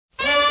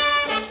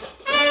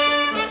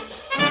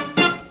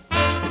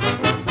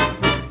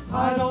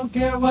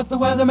don't care what the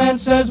weatherman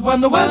says.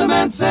 When the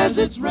weatherman says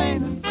it's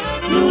raining,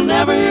 you'll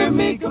never hear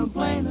me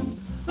complaining.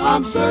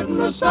 I'm certain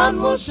the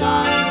sun will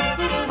shine.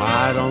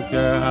 I don't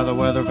care how the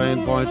weather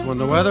vane points. When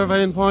the weather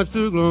vane points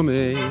too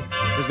gloomy,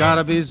 it's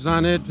gotta be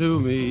sunny to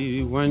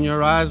me when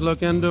your eyes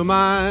look into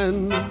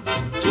mine.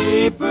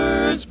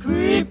 Jeepers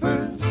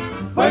creepers,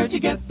 where'd you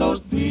get those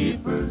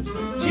peepers?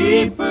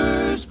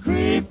 Jeepers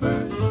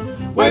creepers,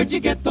 where'd you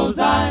get those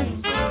eyes?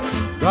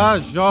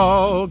 Gosh,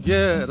 y'all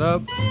get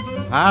up,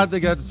 how'd they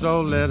get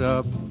so lit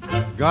up?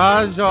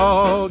 Gosh,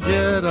 y'all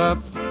get up,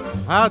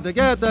 how'd they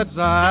get that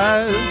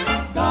size?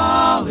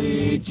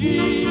 Golly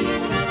gee,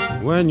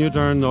 when you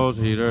turn those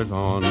heaters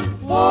on,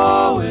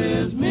 woe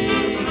is me.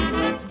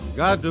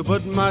 got to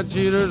put my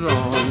cheaters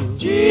on.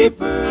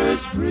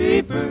 Jeepers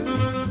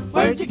creepers,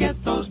 where'd you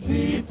get those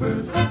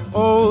peepers?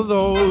 Oh,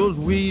 those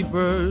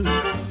weepers,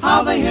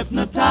 how they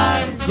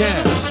hypnotize.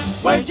 yeah.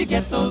 Where'd you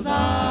get those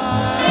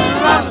eyes?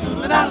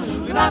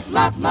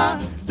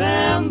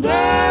 Them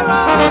there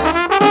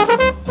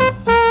eyes.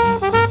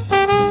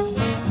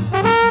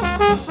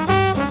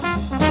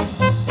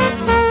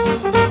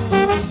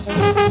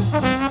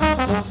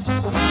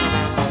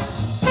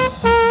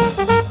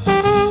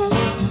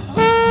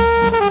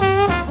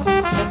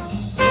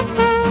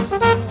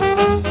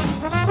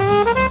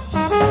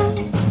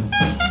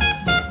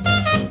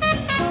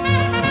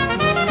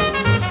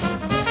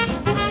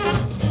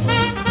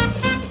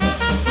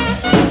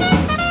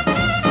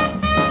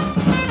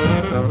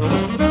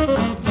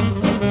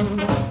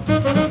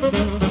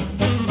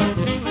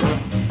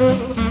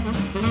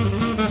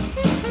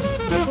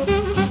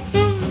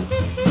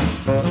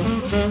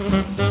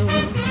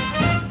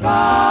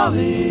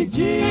 Golly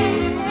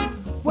gee,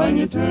 when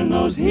you turn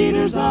those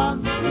heaters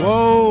on,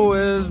 Woe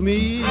is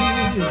me,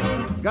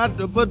 got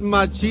to put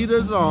my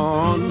cheaters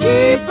on.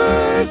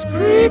 jeepers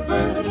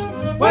creepers,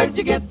 where'd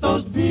you get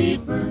those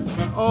peepers?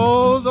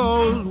 Oh,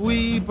 those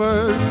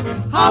weepers,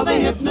 How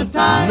they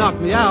hypnotize. knock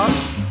me out.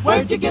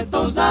 Where'd you get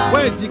those eyes?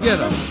 Where'd you get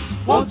them?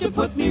 Won't you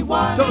put me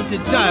wise? Don't you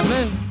jive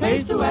me.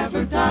 Pays to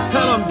advertise.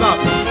 Tell them about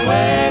me.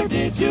 Where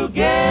did you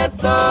get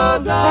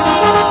those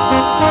eyes?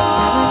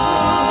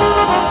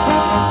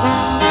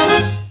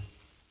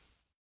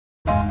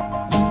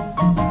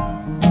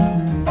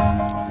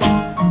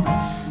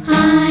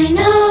 I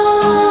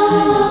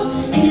know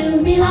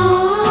you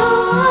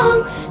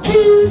belong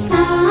to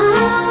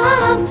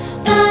somebody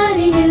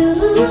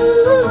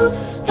new,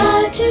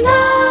 but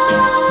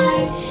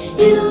tonight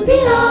you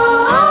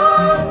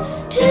belong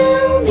to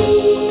me.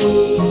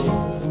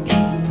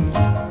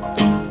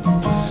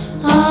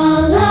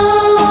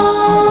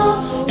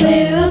 Although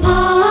we're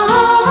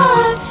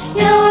apart,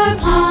 you're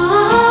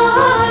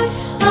part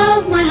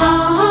of my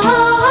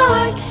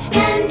heart,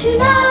 and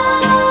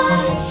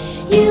tonight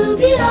you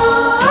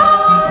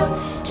belong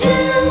to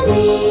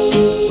me.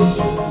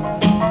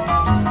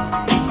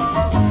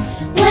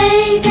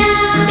 Way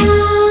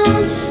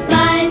down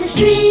by the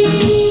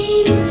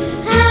stream,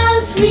 how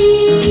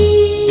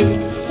sweet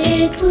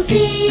it will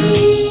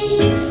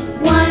seem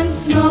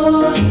once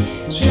more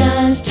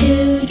just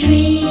to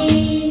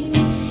dream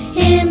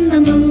in the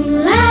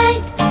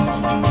moonlight.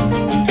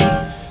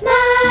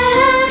 My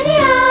honey,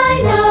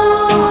 I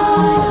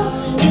know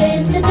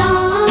with the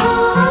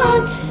dawn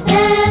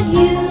that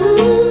you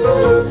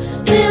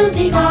will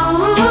be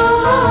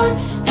gone,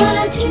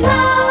 but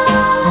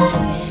tonight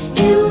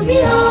you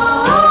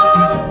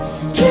belong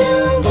to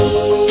me.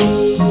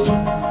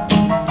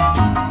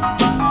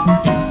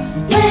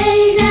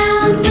 Way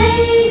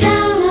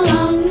down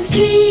along the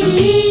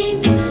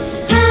stream,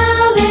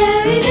 how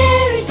very,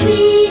 very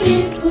sweet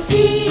it will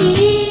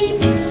seem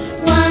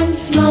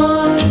once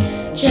more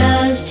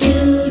just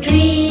to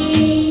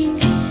dream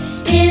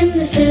in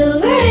the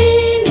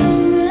silvery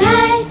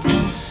moonlight.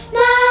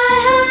 My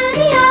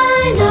honey,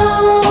 I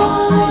know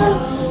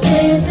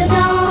with the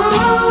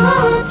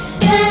dawn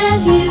that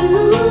you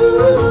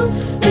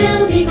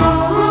will be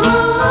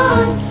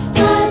gone,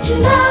 but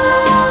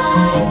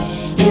tonight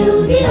you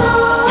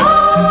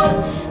belong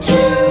to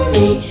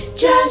me,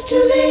 just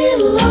too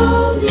little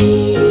lonely.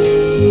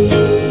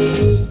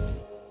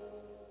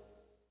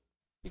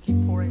 You keep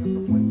pouring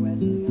up from one glass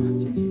to the other,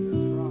 changing the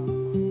straw.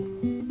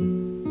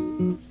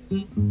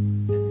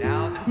 And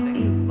now to sing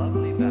this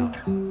lovely ballad,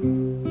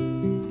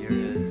 here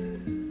is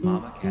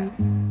Mama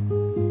Cass.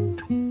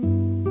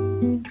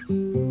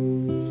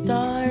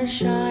 Stars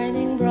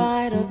shining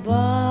bright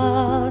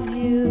above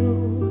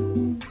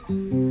you,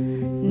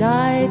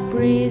 night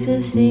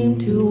breezes seem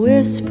to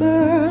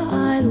whisper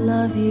I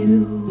love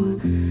you,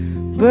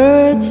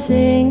 birds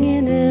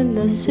singing in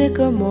the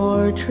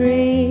sycamore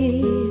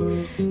tree,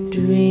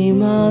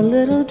 dream a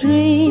little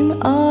dream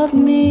of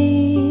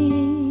me.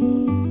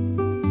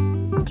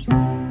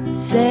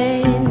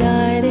 Say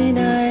nighty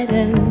night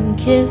and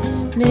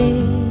kiss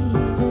me,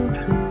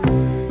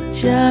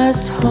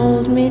 just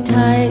hold me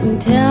tight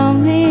and tell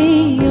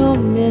me you'll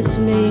miss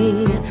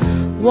me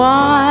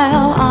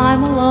while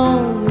I'm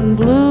alone and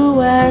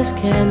blue as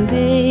can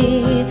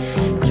be.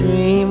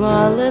 Dream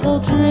a little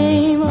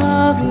dream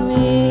of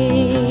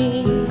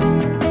me.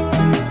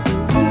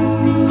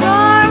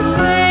 Stars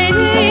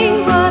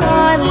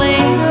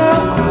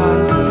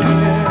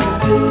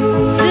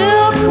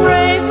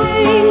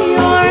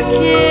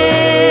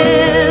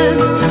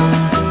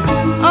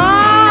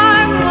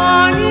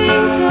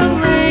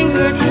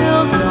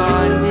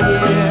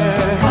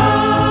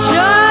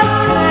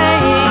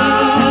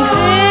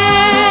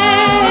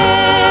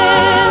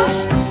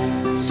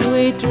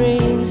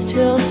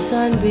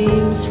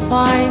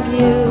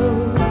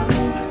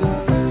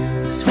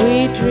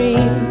Sweet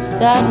dreams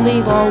that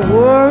leave all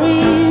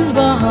worries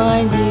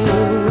behind you.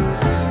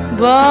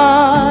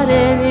 But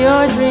in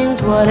your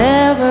dreams,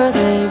 whatever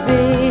they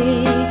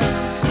be,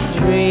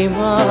 dream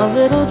a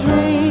little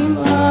dream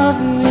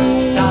of me.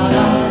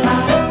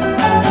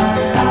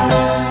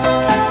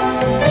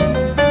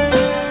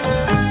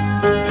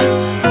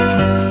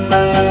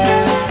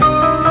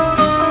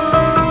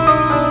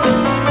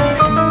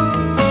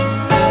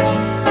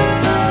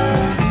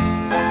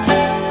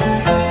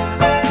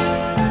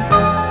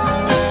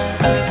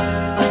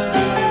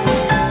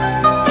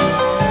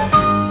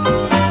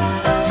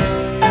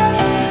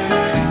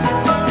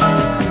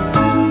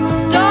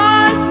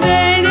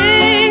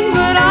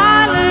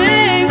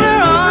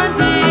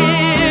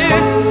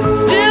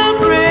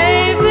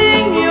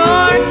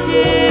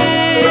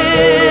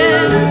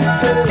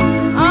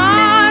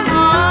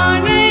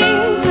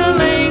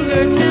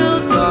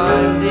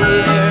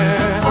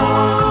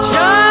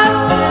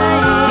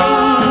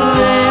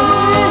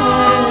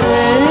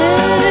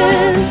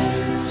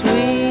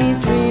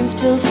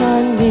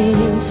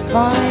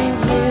 Find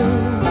you.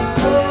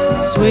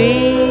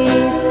 Sweet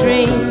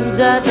dreams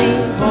that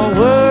leave all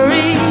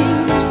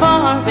worries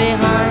far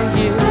behind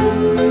you.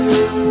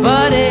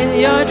 But in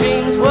your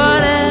dreams,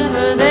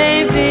 whatever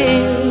they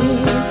be,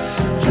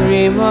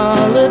 dream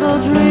a little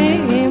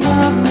dream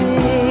of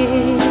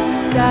me.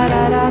 Da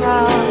da da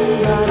da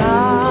da da.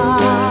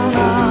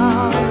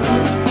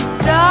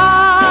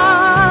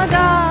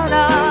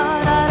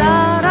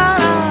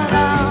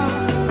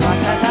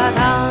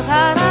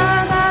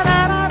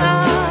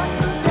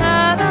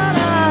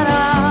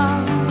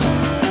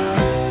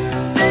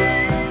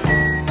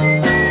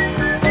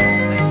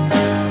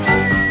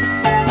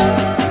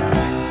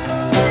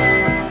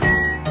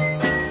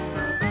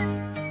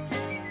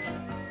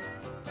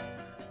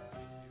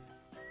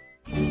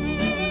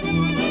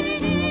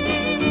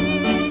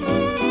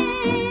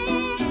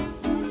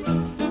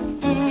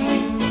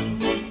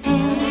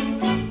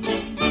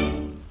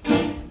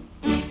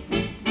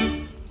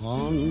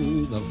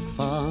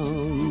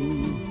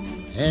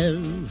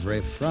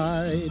 Every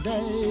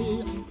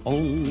Friday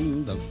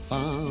on the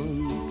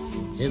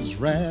farm is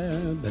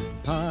rabbit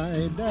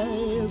pie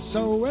day.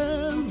 So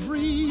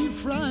every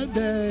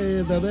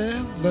Friday that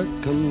ever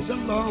comes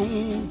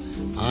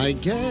along, I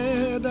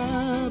get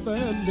up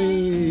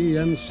early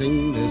and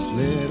sing this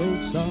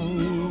little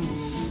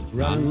song.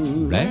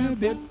 Run,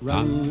 rabbit,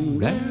 run,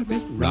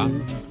 rabbit,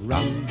 run,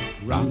 run,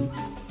 run.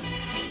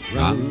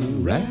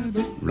 Run,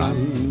 rabbit,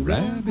 run,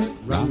 rabbit,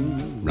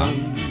 run,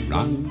 run,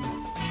 run.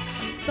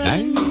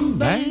 Bang,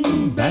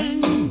 bang,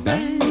 bang,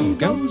 bang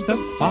goes the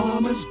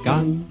farmer's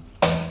gun.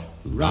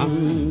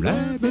 Run,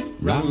 rabbit,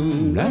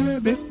 run,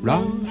 rabbit,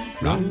 run,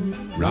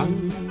 run,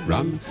 run,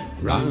 run.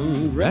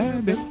 Run,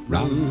 rabbit,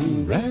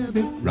 run,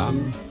 rabbit,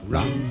 run,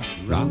 run,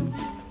 run.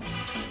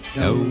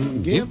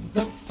 Don't give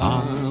the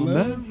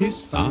farmer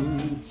his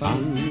fun,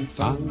 fun,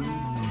 fun.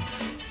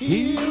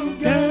 He'll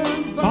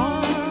get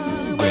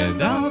by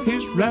without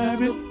his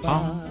rabbit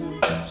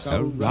pie.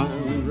 So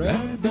run,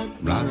 rabbit,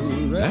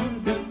 run,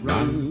 rabbit,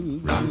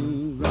 run,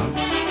 run,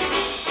 run.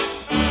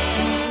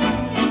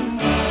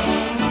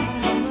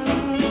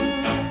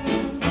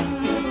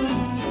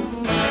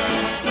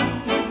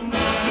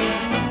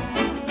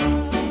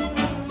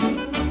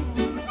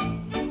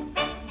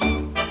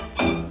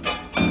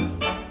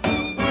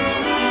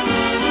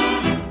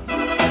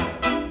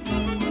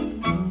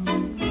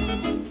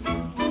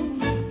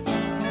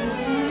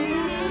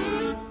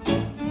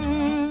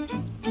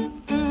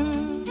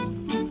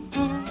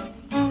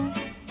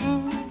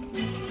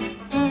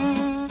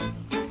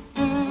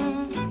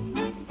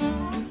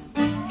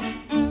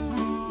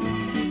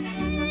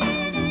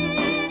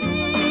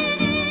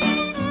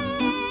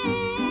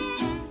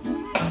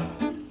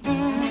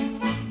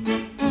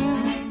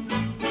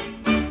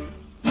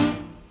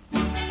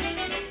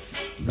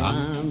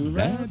 Run,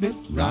 rabbit,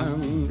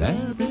 run,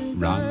 rabbit,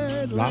 run,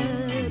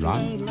 run,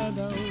 run.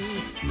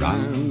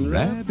 Run,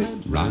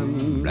 rabbit,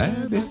 run,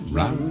 rabbit,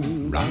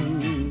 run,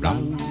 run,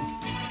 run.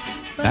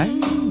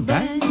 Bang,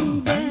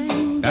 bang,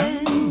 bang,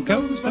 bang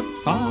goes the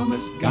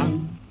farmer's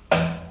gun.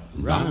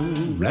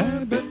 Run,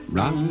 rabbit,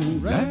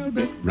 run,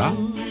 rabbit,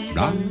 run,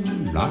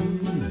 run,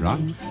 run,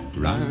 run.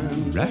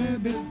 Run,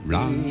 rabbit,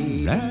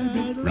 run,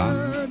 rabbit,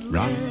 run,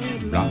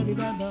 run,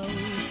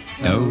 run.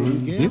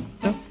 Don't give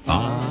the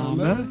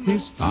farmer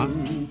his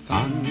fun,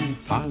 fun,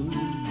 fun.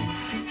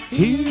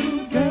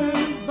 He'll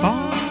get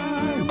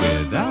by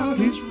without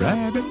his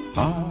rabbit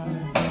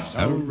pie.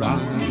 So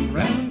run,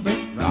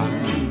 rabbit,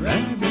 run,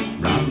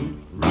 rabbit,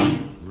 run,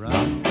 run,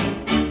 run.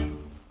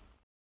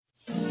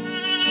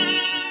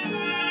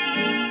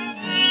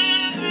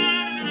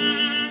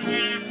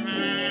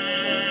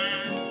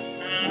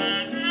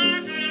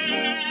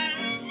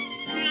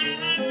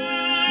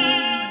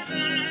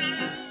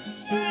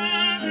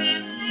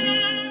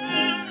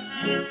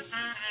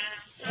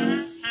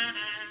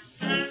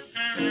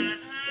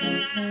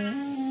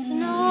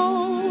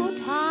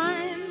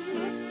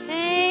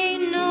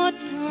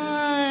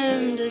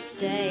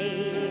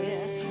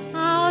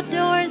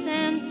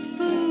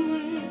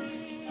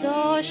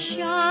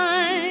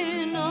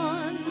 shine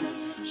on,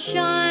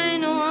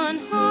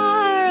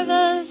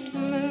 harvest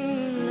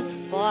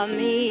moon, for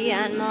me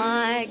and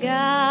my gal.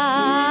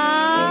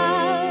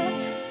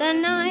 The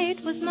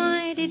night was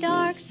mighty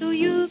dark, so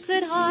you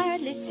could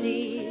hardly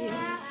see,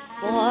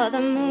 for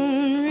the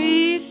moon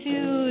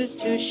refused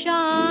to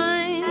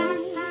shine.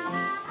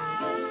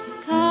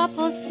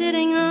 Couple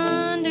sitting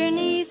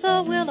underneath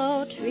a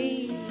willow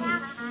tree,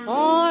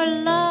 for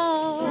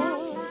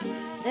love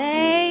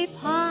they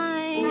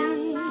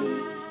pined.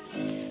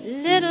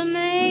 Little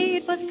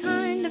maid was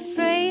kind of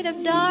afraid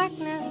of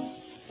darkness,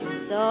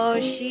 so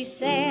she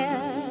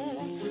said,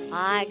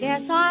 I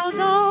guess I'll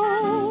go.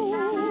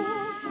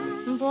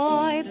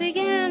 Boy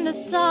began to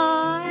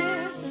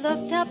sigh,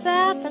 looked up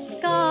at the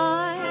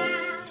sky,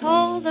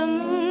 told the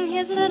moon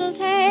his little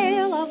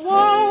tale of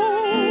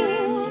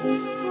woe.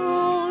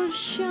 Oh,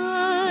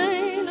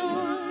 shine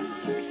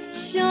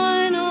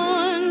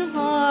on,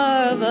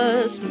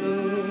 harvest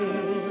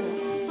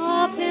moon,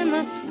 up in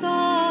the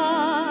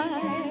sky.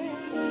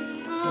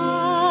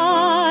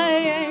 I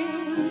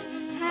ain't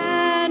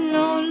had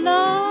no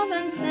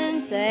lovin'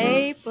 since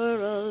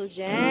April,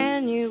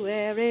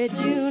 January,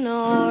 June,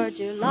 or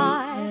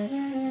July.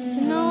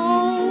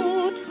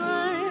 Snow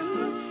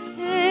time,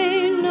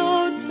 ain't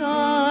no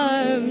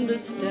time to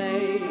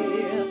stay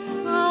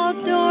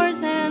outdoors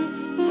and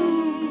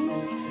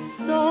spoon.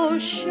 So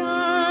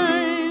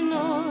shine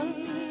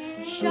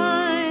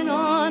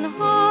on,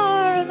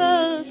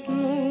 harvest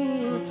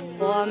moon,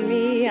 for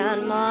me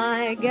and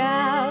my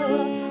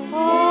gal.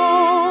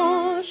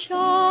 Oh,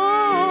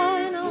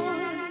 shine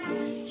on,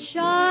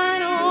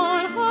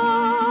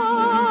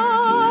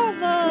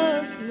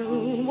 harvest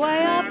moon,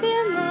 way up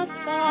in the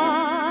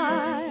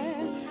sky.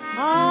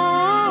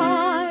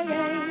 I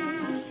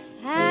ain't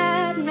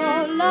had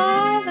no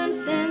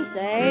lovin' since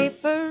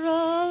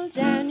April,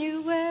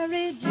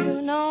 January,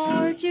 June,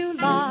 or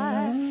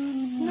July.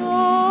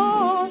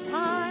 No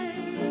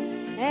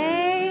time,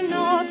 ain't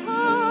no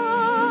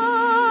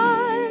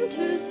time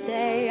to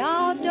stay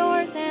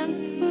outdoors and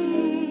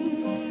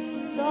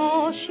spoon.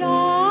 So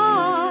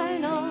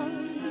shine on,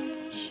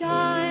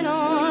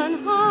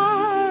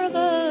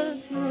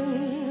 harvest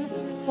moon,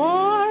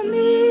 for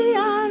me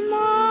and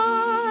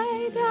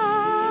my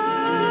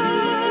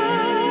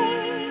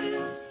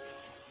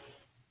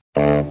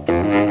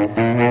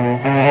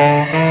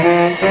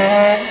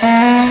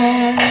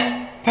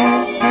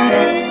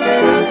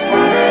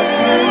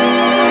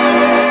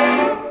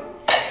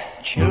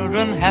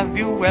Children, have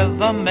you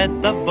ever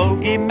met the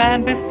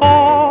bogeyman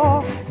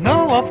before?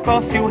 No, of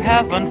course you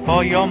haven't,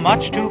 for you're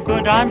much too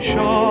good, I'm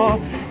sure.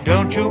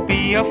 Don't you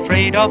be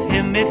afraid of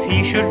him if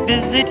he should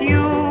visit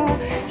you.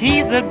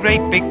 He's a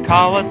great big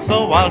coward,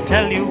 so I'll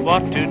tell you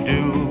what to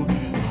do.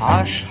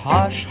 Hush,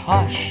 hush,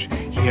 hush,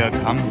 here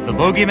comes the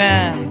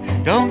bogeyman.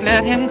 Don't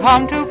let him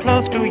come too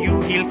close to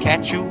you, he'll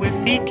catch you if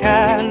he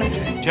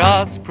can.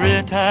 Just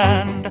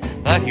pretend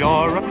that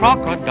you're a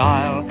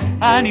crocodile,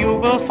 and you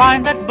will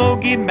find that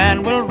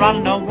bogeyman will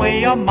run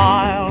away a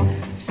mile.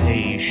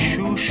 Say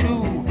shoo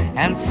shoo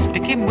and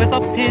stick him with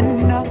a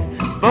pin.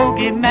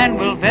 Bogeyman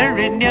will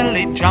very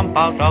nearly jump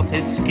out of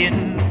his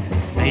skin.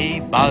 Say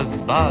buzz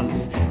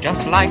buzz,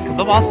 just like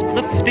the wasp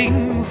that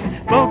stings.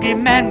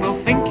 Bogeyman will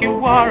think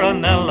you are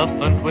an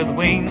elephant with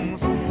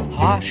wings.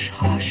 Hush,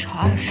 hush,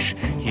 hush,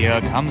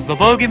 here comes the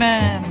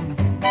bogeyman.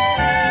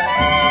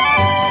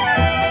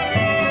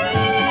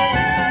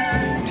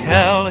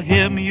 Tell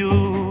him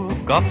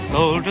you've got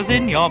soldiers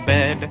in your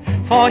bed,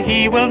 for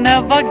he will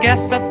never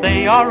guess that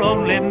they are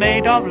only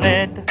made of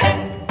lead.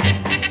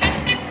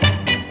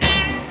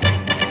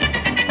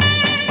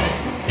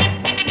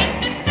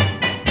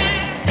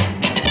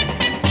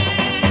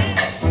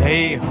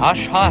 Say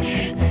hush,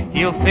 hush,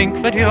 he'll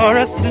think that you're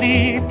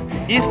asleep.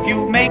 If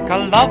you make a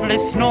lovely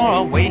snore,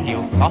 away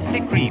he'll softly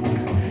creep.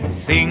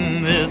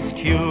 Sing this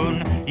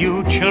tune,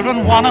 you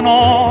children one and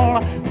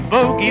all.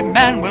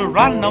 Bogeyman will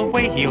run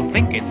away, he'll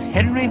think it's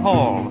Henry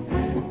Hall.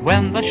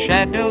 When the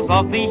shadows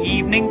of the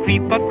evening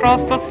creep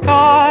across the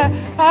sky,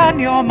 and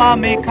your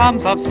mommy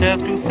comes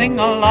upstairs to sing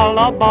a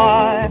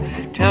lullaby,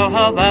 tell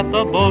her that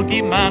the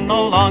bogeyman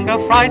no longer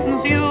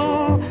frightens you.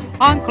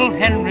 Uncle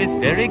Henry's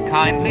very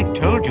kindly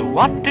told you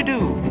what to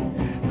do.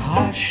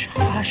 Hush,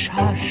 hush,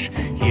 hush,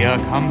 here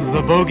comes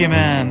the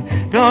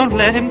bogeyman. Don't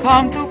let him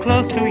come too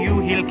close to you,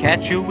 he'll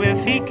catch you if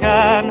he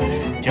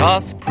can.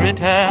 Just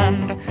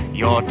pretend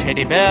your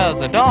teddy bear's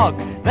a dog,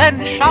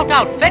 then shout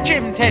out, fetch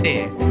him,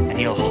 Teddy, and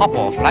he'll hop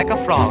off like a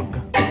frog.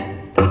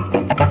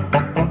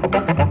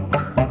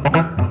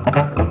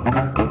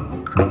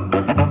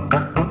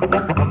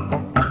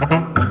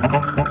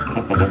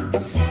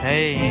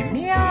 Say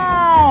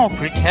meow,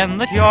 pretend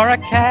that you're a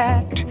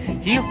cat.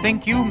 He'll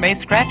think you may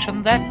scratch,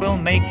 and that will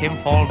make him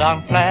fall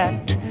down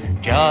flat.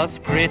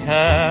 Just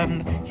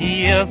pretend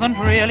he isn't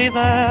really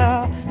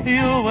there.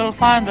 You will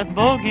find that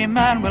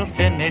bogeyman will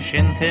finish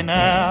in thin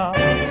air.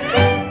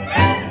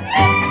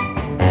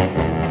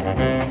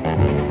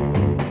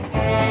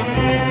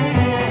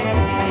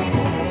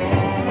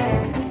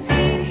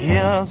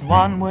 Here's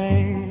one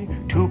way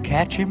to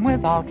catch him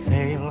without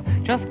fail.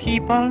 Just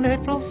keep a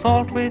little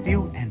salt with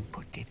you and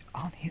put it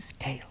on his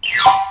tail.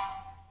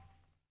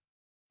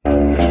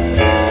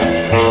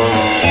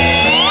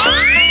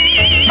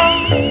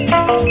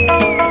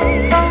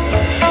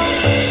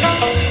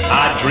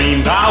 I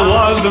dreamed I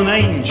was an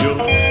angel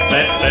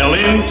that fell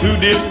into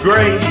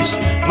disgrace.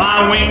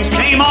 My wings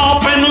came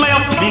off and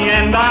left me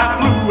and I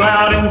flew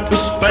out into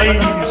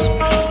space.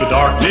 The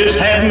darkness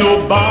had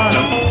no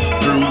bottom,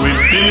 through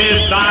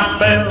emptiness I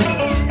fell.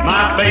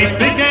 My face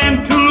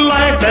began to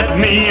laugh at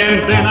me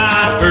and then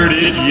I heard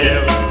it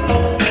yell.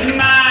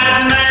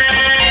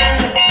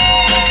 Nightmare,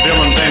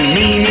 villains and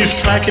meanies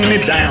tracking me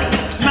down.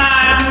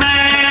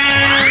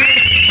 Nightmare,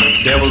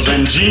 devils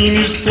and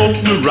genies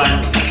floating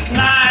around.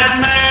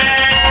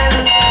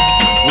 Nightmare,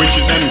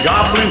 witches and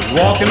goblins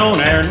walking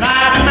on air.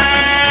 Nightmare,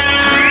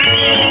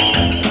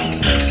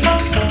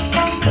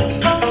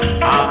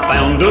 I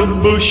found a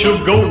bush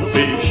of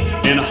goldfish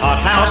in a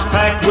hothouse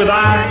packed with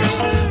ice.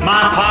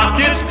 My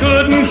pockets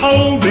couldn't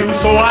hold them,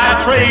 so I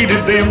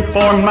traded them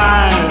for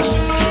mice.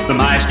 The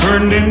mice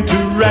turned into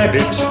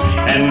rabbits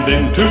and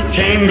then to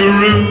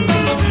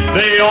kangaroos.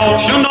 They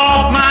auctioned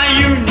off my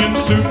union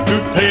suit to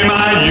pay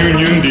my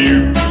union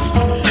dues.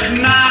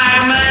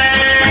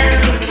 Nightmare,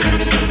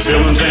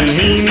 villains and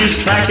meanies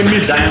tracking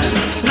me down.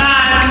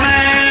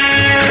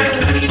 Nightmare,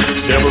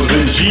 devils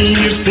and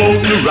genies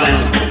floating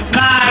around.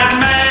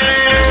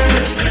 Nightmare,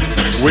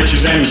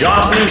 witches and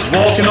goblins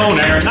walking on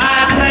air.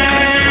 Nightmare.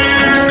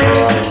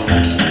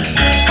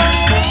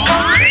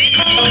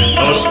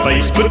 A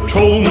space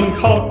patrolman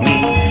caught me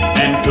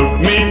and took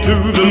me to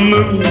the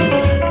moon,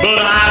 but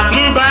I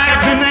flew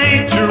back to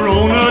nature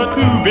on a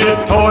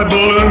 2-bit toy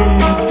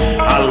balloon.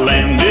 I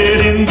landed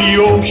in the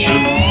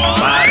ocean,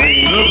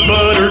 right on a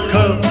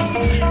buttercup,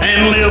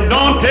 and lived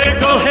on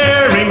pickled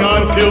herring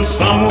until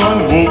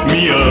someone woke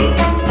me up.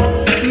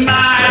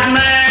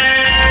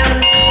 Nightmare,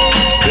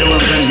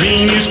 villains and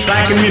meanies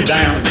tracking me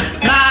down.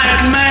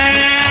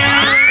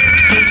 Nightmare,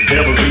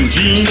 devils and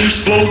genies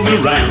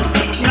floating around.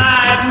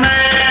 Nightmare,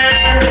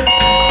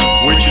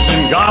 witches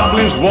and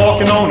goblins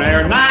walking on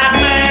air.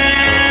 Nightmare.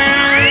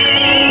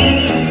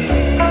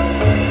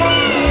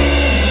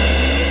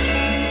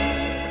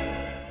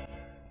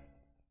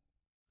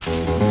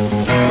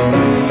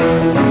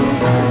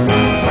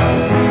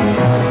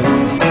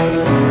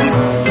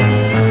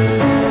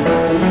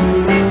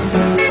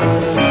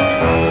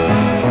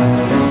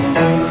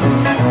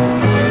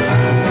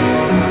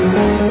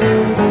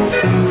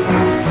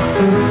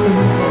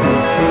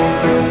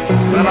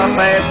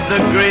 The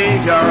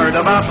graveyard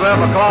about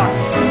 12 o'clock.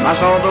 I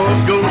saw those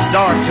ghosts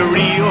start to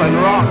reel and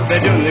rock.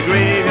 They're doing the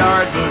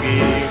graveyard boogie.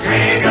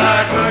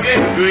 Graveyard boogie.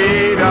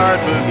 Graveyard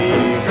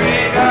boogie.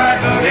 Graveyard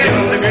boogie. They're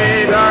doing the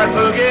graveyard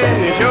boogie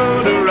and you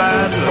show the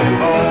rattling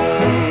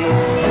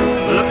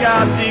bone. Look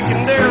out,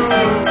 Deacon Darrell.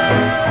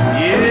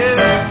 Yes,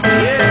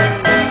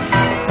 yes.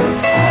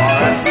 Oh,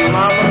 that's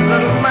Mama's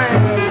little man.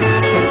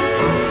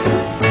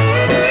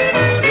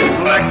 His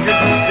electric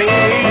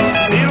stage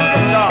steel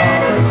guitar.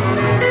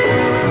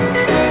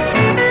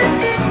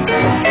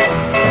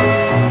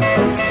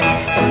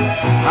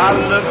 I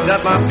looked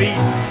at my feet,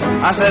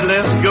 I said,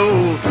 let's go.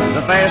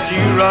 The faster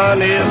you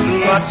run is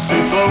much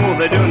too slow.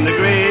 They're doing the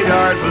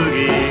graveyard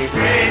boogie.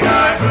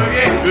 Graveyard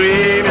boogie.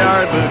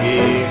 Graveyard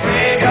boogie.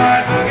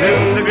 Graveyard boogie.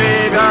 Doing the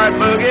graveyard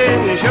boogie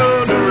and you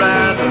show the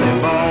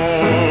rattling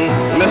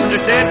bone. Mr.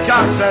 Ted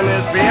Cox and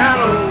his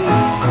piano.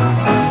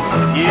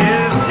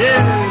 Yes,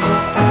 yes.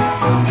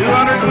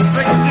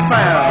 260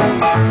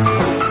 pounds.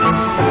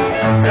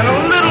 And a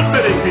little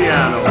bitty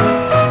piano.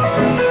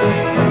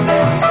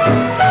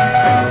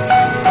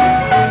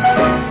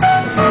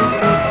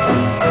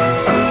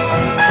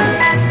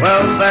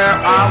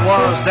 I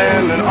was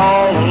standing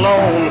all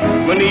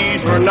alone. My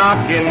knees were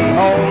knocking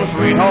home,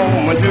 sweet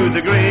home, went to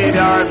the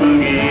graveyard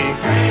boogie.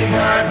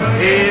 Graveyard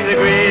boogie. Hey, the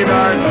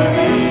graveyard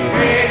boogie.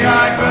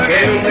 Graveyard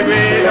boogie. In the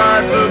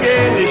graveyard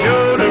boogie, they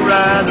showed a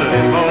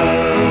rattling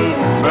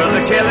bone.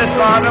 Brother Kelly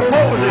started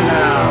posing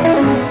now.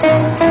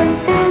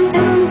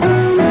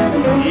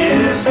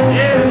 Yes,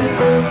 yes.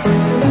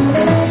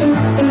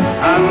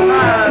 I'm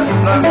nice,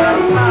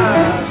 I'm nice.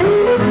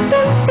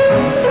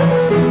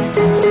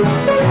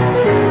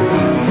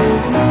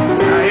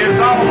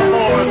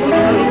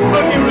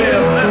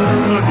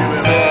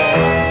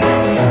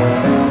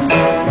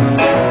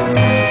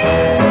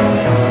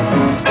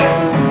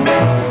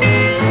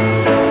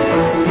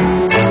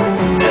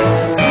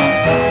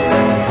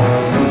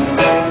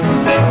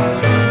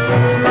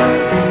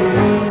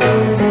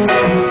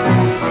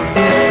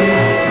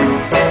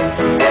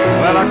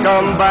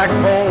 Back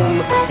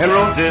home and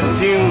wrote this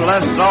tune.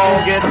 Let's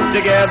all get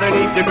together,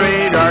 neath the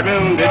graveyard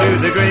moon to do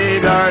the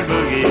graveyard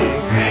boogie.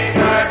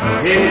 Graveyard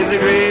boogie. Here's the